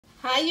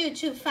Hi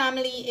YouTube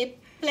family, a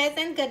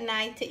pleasant good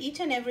night to each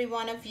and every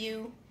one of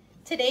you.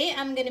 Today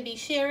I'm going to be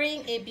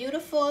sharing a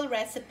beautiful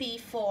recipe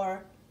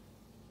for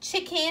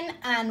chicken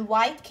and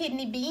white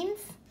kidney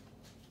beans.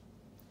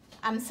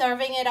 I'm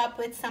serving it up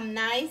with some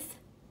nice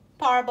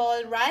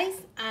parboiled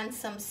rice and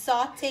some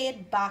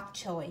sauteed bok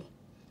choy.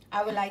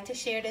 I would like to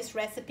share this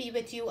recipe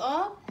with you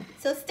all,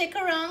 so stick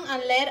around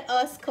and let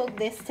us cook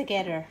this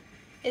together.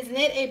 Isn't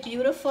it a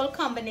beautiful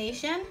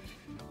combination?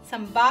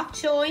 Some bok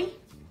choy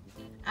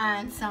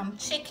and some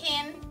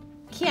chicken,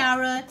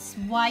 carrots,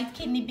 white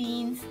kidney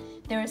beans.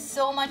 There is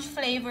so much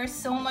flavor,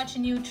 so much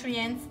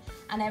nutrients,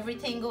 and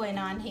everything going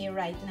on here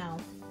right now.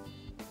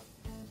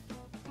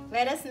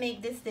 Let us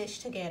make this dish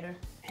together.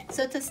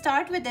 So to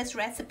start with this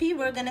recipe,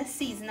 we're gonna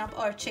season up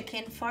our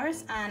chicken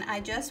first, and I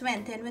just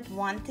went in with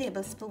 1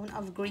 tablespoon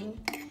of green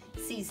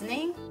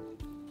seasoning.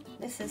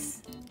 This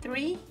is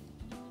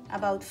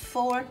about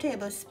 4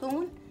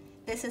 tablespoons.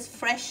 This is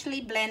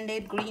freshly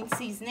blended green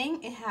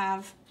seasoning. It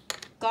have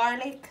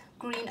garlic,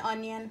 green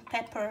onion,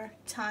 pepper,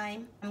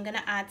 thyme. I'm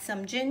gonna add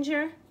some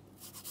ginger,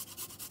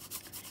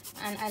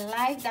 and I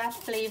like that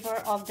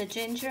flavor of the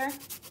ginger.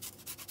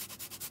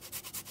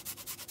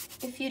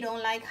 If you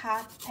don't like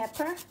hot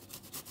pepper,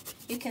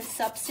 you can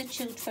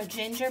substitute for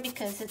ginger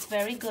because it's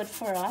very good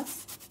for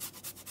us,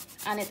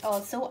 and it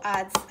also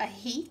adds a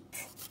heat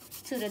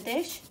to the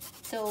dish.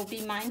 So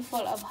be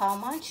mindful of how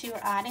much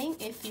you're adding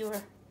if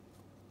you're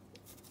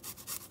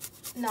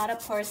not a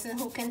person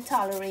who can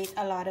tolerate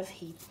a lot of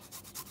heat.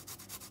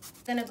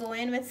 Gonna go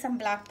in with some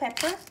black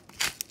pepper.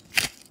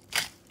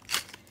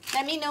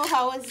 Let me know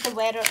how is the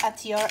weather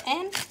at your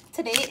end.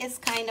 Today is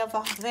kind of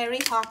a very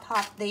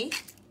hot day.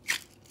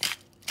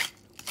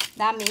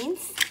 That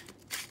means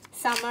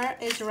summer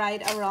is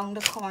right around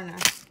the corner.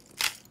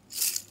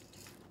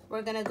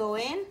 We're gonna go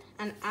in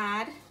and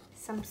add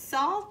some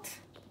salt,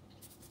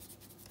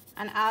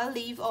 and I'll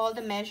leave all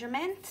the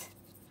measurement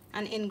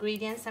and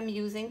ingredients I'm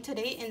using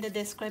today in the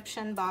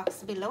description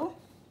box below.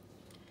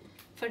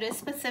 For this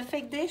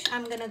specific dish,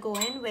 I'm gonna go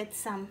in with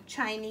some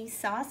Chinese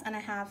sauce, and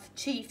I have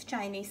Chief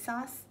Chinese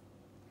sauce.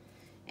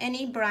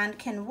 Any brand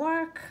can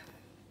work.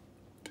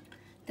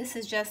 This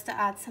is just to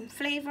add some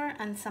flavor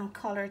and some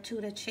color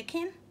to the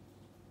chicken.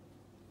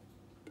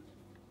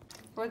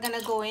 We're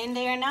gonna go in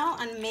there now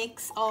and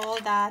mix all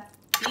that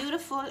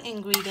beautiful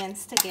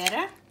ingredients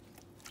together.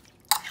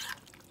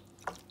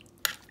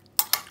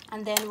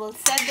 And then we'll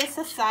set this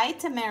aside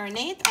to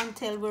marinate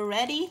until we're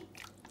ready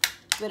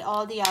with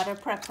all the other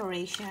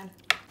preparation.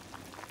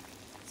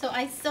 So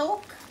I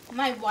soak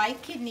my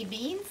white kidney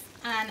beans,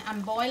 and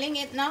I'm boiling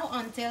it now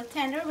until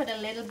tender with a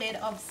little bit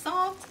of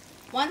salt.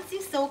 Once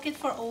you soak it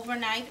for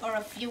overnight or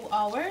a few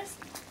hours,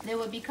 they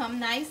will become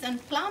nice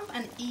and plump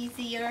and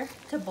easier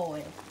to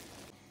boil.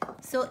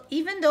 So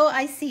even though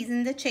I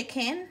seasoned the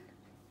chicken,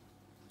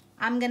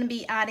 I'm gonna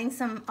be adding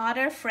some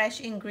other fresh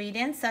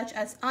ingredients such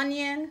as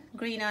onion,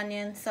 green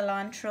onion,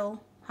 cilantro,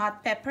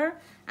 hot pepper,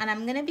 and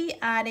I'm gonna be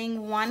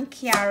adding 1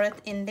 carrot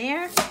in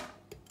there.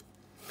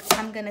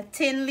 I'm gonna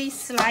thinly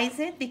slice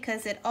it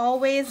because it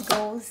always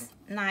goes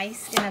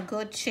nice in a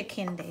good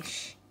chicken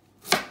dish.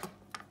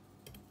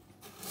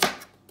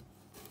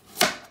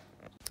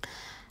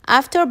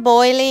 After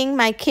boiling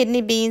my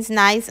kidney beans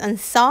nice and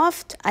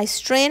soft, I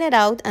strain it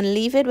out and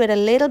leave it with a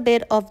little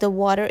bit of the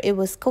water it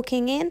was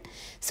cooking in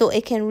so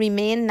it can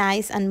remain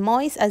nice and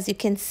moist. As you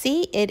can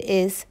see, it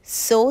is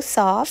so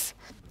soft.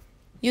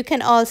 You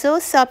can also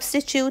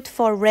substitute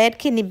for red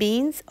kidney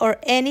beans or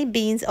any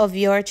beans of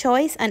your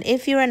choice. And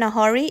if you're in a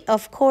hurry,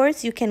 of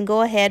course, you can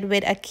go ahead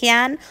with a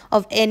can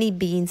of any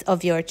beans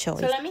of your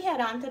choice. So let me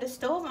head on to the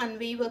stove, and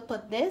we will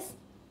put this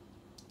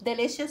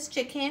delicious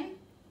chicken,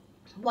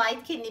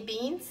 white kidney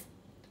beans,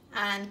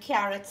 and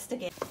carrots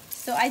together.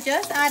 So I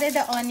just added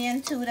the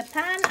onion to the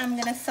pan. I'm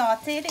gonna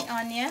saute the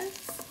onions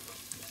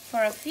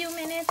for a few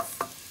minutes,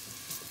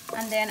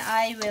 and then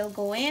I will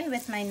go in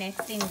with my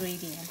next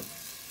ingredient.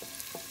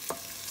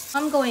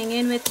 I'm going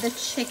in with the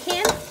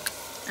chicken,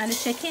 and the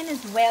chicken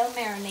is well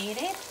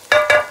marinated.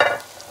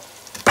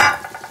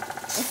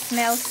 It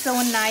smells so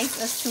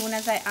nice as soon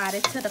as I add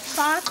it to the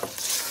pot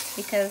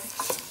because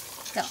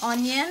the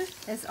onion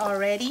is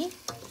already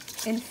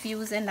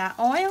infused in that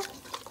oil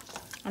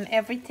and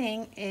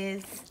everything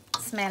is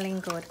smelling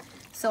good.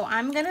 So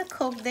I'm gonna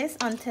cook this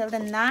until the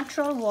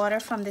natural water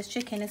from this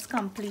chicken is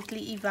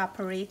completely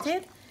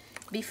evaporated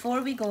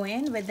before we go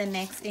in with the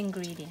next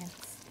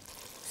ingredients.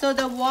 So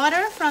the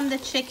water from the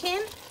chicken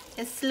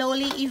is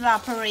slowly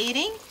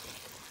evaporating.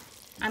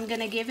 I'm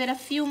gonna give it a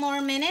few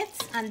more minutes,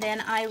 and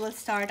then I will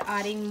start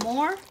adding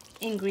more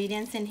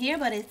ingredients in here,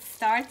 but it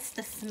starts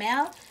to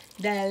smell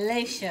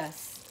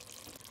delicious.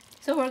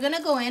 So we're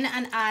gonna go in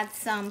and add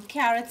some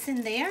carrots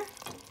in there.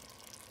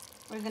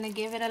 We're gonna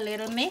give it a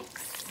little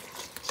mix.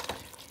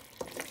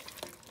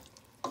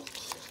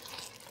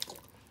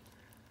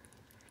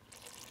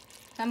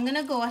 I'm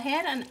gonna go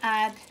ahead and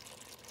add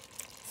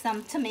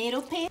some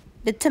tomato paste.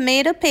 The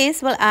tomato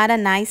paste will add a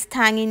nice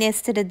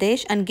tanginess to the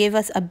dish and give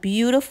us a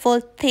beautiful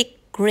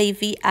thick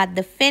gravy at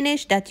the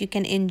finish that you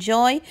can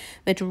enjoy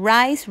with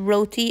rice,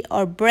 roti,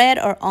 or bread,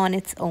 or on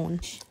its own.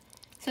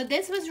 So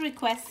this was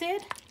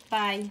requested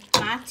by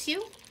Matthew,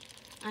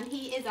 and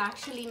he is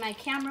actually my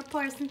camera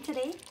person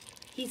today.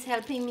 He's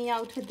helping me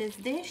out with this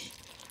dish.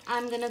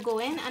 I'm gonna go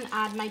in and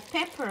add my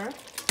pepper,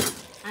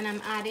 and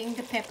I'm adding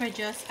the pepper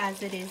just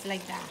as it is,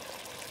 like that.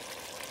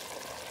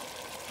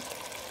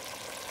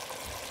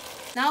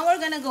 Now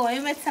we're gonna go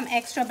in with some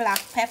extra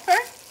black pepper.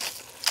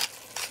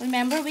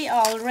 Remember, we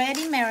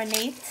already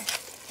marinate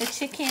the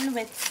chicken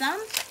with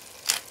some.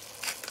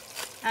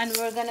 And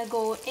we're gonna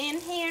go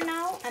in here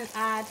now and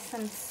add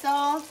some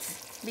salt.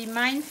 Be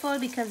mindful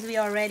because we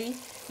already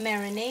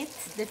marinate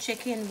the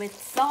chicken with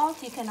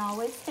salt. You can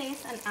always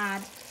taste and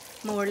add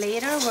more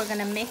later. We're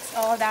gonna mix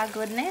all that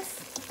goodness.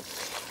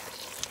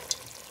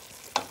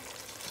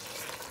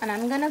 And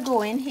I'm gonna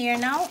go in here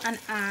now and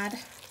add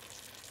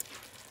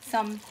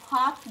some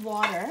hot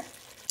water.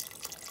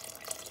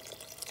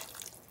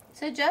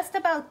 So just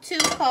about 2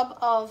 cups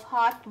of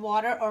hot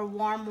water or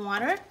warm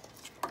water,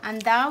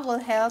 and that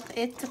will help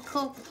it to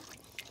cook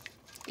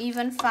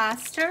even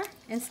faster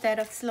instead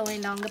of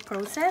slowing down the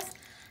process.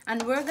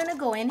 And we're gonna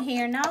go in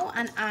here now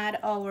and add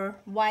our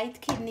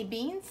white kidney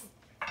beans.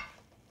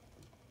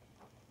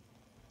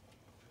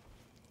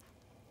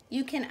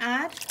 You can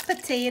add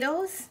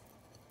potatoes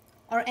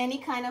or any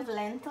kind of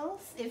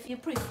lentils if you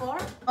prefer.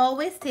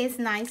 Always tastes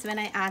nice when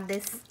I add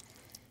this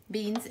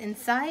beans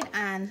inside,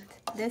 and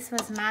this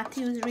was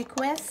Matthew's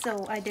request, so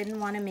I didn't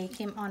want to make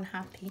him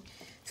unhappy.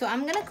 So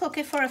I'm gonna cook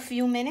it for a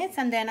few minutes,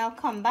 and then I'll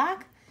come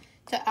back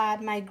to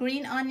add my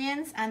green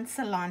onions and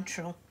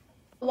cilantro.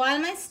 While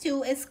my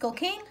stew is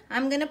cooking,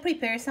 I'm gonna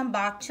prepare some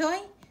bok choy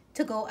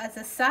to go as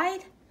a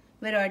side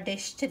with our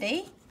dish today.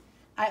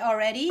 I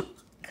already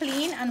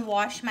clean and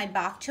wash my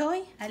bok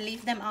choy. I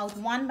leave them out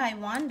one by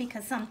one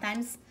because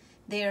sometimes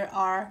there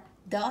are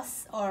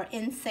dust or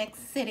insects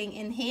sitting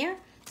in here.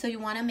 So you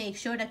want to make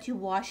sure that you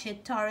wash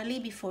it thoroughly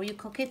before you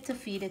cook it to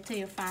feed it to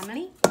your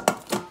family.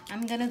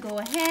 I'm gonna go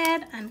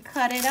ahead and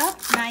cut it up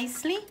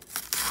nicely.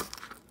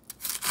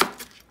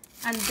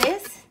 And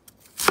this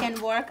can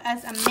work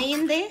as a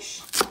main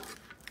dish.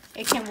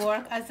 It can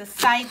work as a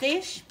side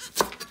dish.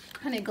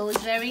 And it goes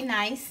very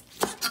nice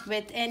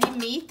with any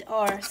meat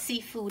or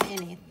seafood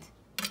in it.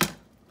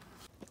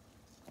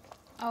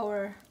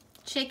 Our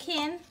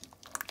chicken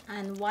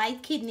and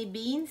white kidney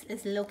beans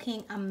is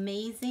looking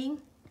amazing.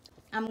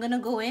 I'm gonna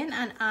go in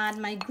and add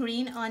my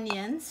green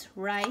onions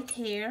right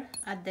here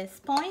at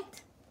this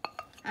point.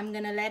 I'm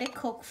gonna let it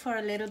cook for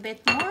a little bit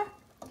more,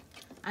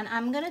 and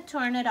I'm gonna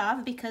turn it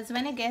off because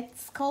when it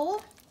gets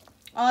cold,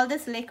 all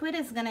this liquid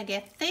is gonna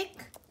get thick,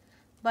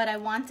 but I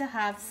want to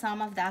have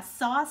some of that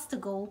sauce to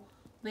go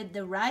with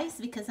the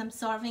rice because I'm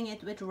serving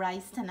it with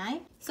rice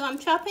tonight. So I'm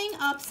chopping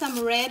up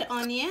some red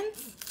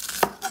onions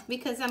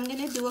because I'm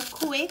gonna do a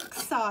quick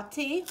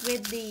saute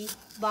with the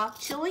bok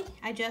choy.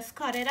 I just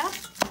cut it up.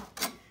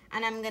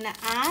 And I'm gonna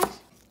add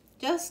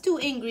just 2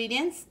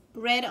 ingredients,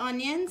 red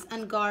onions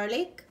and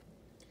garlic.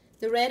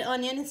 The red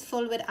onion is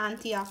full with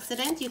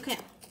antioxidant. You can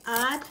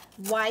add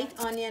white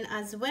onion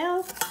as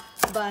well,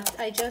 but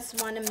I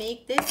just want to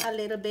make this a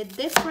little bit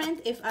different.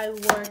 If I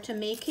were to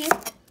make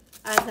it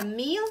as a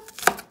meal,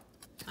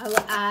 I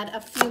will add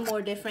a few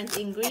more different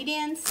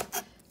ingredients,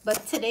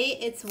 but today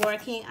it's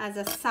working as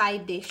a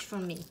side dish for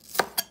me.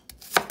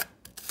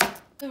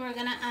 So we're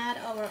gonna add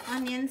our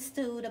onions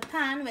to the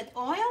pan with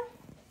oil.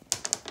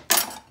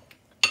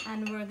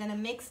 And we're gonna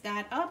mix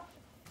that up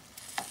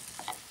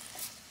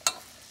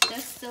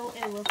just so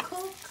it will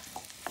cook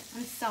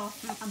and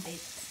soften a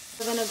bit.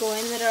 We're gonna go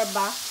in with our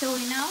bok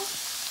choy now.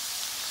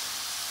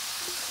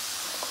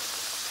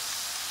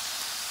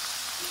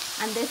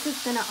 And this is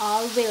gonna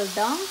all will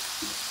down.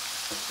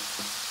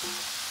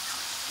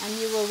 And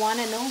you will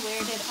wanna know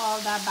where did all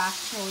that bok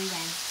choy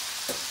went.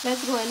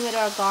 Let's go in with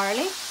our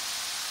garlic.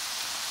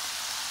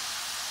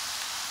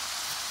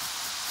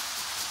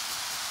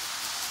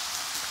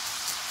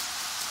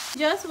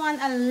 Just want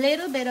a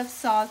little bit of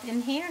salt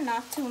in here,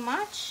 not too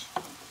much.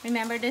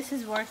 Remember, this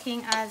is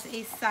working as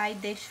a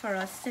side dish for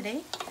us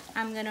today.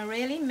 I'm gonna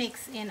really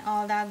mix in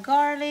all that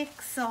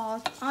garlic,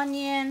 salt,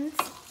 onions,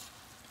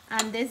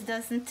 and this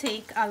doesn't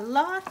take a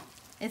lot.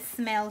 It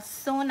smells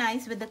so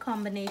nice with the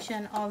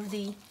combination of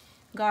the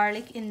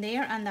garlic in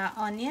there and that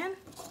onion.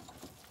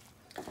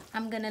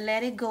 I'm gonna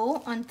let it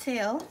go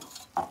until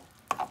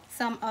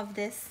some of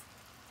this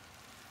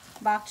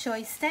bok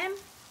choy stem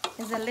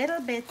is a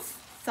little bit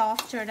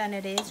softer than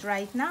it is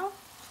right now,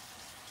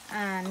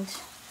 and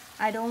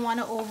I don't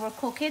want to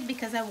overcook it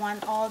because I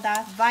want all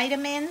that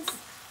vitamins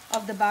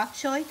of the bok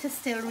choy to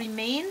still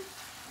remain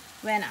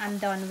when I'm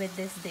done with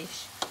this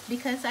dish.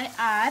 Because I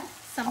add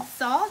some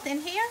salt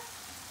in here,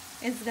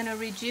 it's gonna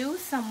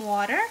reduce some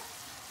water,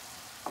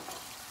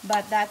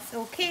 but that's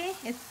okay.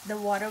 The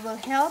water will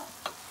help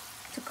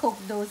to cook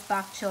those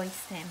bok choy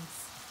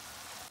stems.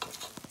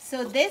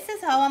 So this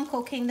is how I'm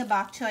cooking the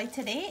bok choy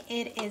today.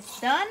 It is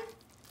done.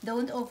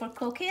 Don't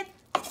overcook it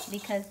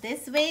because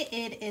this way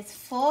it is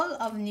full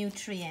of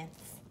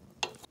nutrients.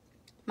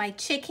 My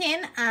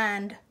chicken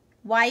and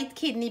white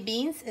kidney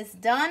beans is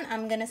done.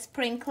 I'm gonna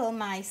sprinkle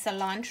my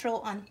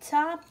cilantro on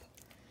top.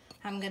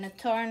 I'm gonna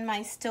turn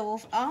my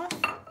stove off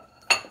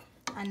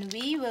and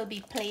we will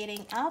be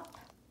plating up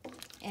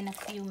in a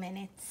few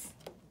minutes.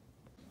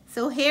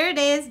 So here it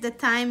is, the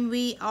time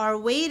we are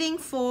waiting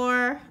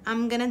for.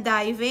 I'm gonna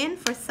dive in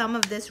for some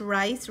of this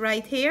rice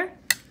right here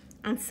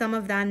and some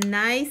of that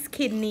nice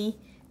kidney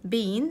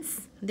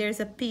beans. There's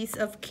a piece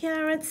of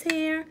carrots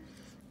here.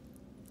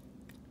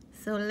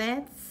 So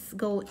let's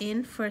go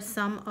in for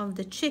some of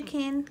the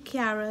chicken,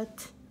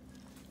 carrot,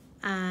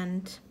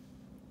 and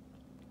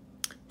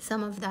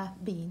some of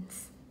that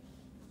beans.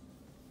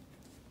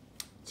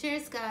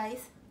 Cheers,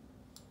 guys.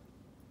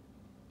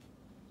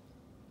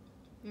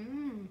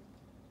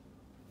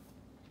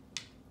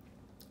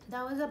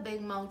 That was a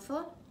big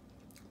mouthful,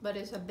 but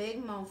it's a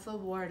big mouthful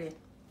worth it.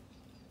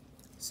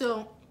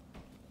 So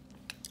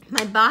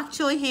my bok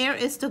choy here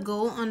is to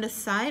go on the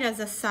side as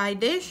a side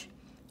dish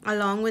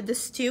along with the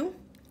stew,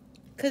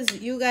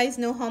 because you guys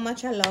know how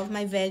much I love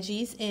my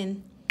veggies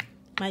in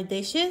my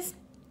dishes.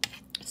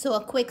 So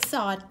a quick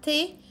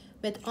saute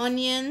with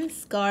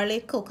onions,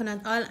 garlic,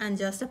 coconut oil, and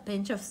just a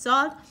pinch of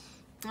salt.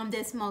 And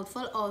this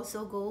mouthful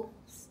also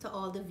goes to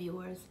all the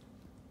viewers.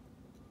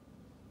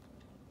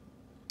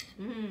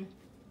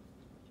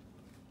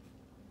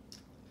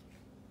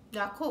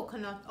 That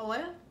coconut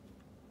oil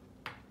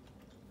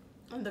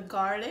and the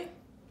garlic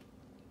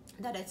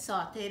that I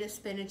sauteed the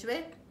spinach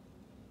with,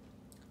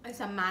 it's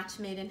a match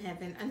made in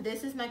heaven. And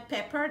this is my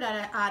pepper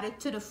that I added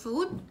to the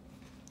food.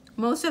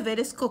 Most of it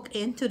is cooked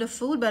into the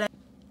food, but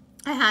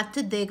I had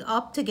to dig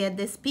up to get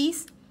this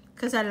piece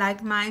because I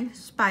like mine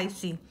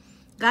spicy.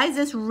 Guys,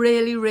 this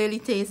really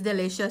tastes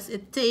delicious.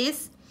 It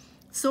tastes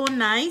so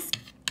nice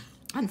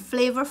and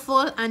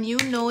flavorful, and you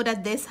know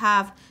that this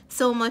have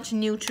so much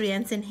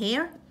nutrients in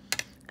here.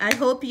 I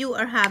hope you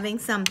are having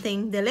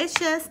something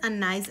delicious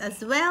and nice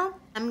as well.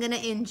 I'm gonna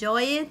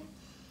enjoy it.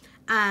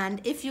 And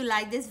if you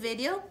like this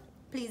video,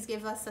 please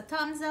give us a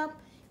thumbs up.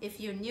 If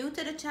you're new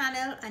to the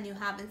channel and you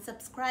haven't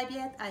subscribed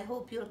yet, I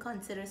hope you'll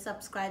consider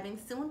subscribing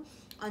soon.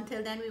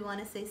 Until then, we want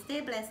to say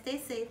stay blessed, stay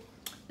safe.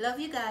 Love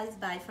you guys.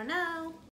 Bye for now.